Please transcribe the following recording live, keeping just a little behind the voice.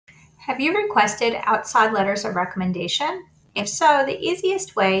Have you requested outside letters of recommendation? If so, the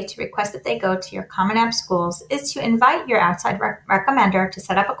easiest way to request that they go to your Common App schools is to invite your outside recommender to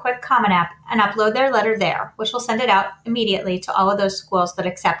set up a quick Common App and upload their letter there, which will send it out immediately to all of those schools that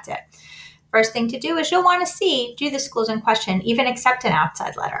accept it. First thing to do is you'll want to see, do the schools in question even accept an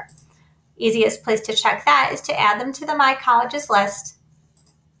outside letter? Easiest place to check that is to add them to the My Colleges list,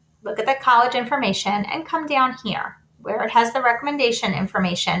 look at the college information, and come down here where it has the recommendation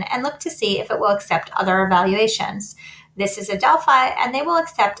information and look to see if it will accept other evaluations. This is Adelphi, and they will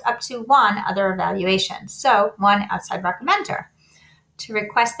accept up to one other evaluation, so one outside recommender. To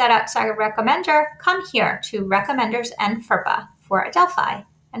request that outside recommender, come here to Recommenders and FERPA for Adelphi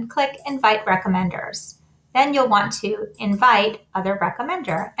and click Invite Recommenders. Then you'll want to invite other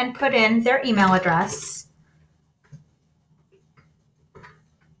recommender and put in their email address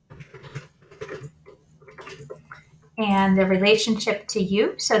and the relationship to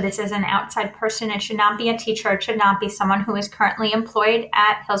you. So this is an outside person. It should not be a teacher. It should not be someone who is currently employed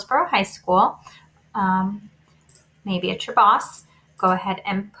at Hillsborough High School. Maybe it's your boss. Go ahead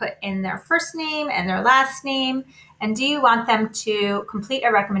and put in their first name and their last name. And do you want them to complete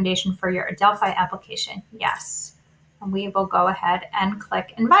a recommendation for your Adelphi application? Yes. And we will go ahead and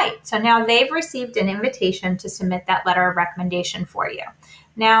click Invite. So now they've received an invitation to submit that letter of recommendation for you.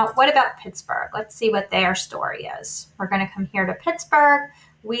 Now, what about Pittsburgh? Let's see what their story is. We're going to come here to Pittsburgh.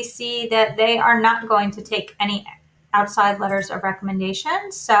 We see that they are not going to take any outside letters of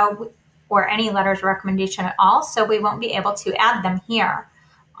recommendation, or any letters of recommendation at all, so we won't be able to add them here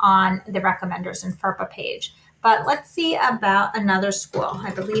on the Recommenders and FERPA page. But let's see about another school.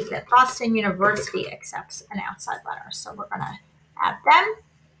 I believe that Boston University accepts an outside letter, so we're going to add them.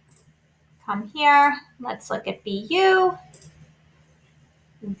 Come here. Let's look at BU.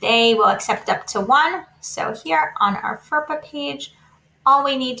 They will accept up to one. So here on our FERPA page, all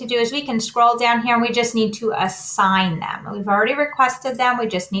we need to do is we can scroll down here and we just need to assign them. We've already requested them. We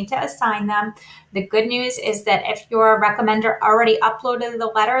just need to assign them. The good news is that if your recommender already uploaded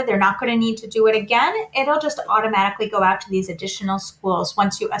the letter, they're not going to need to do it again. It'll just automatically go out to these additional schools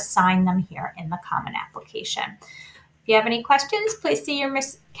once you assign them here in the Common Application. If you have any questions, please see your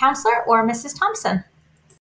counselor or Mrs. Thompson.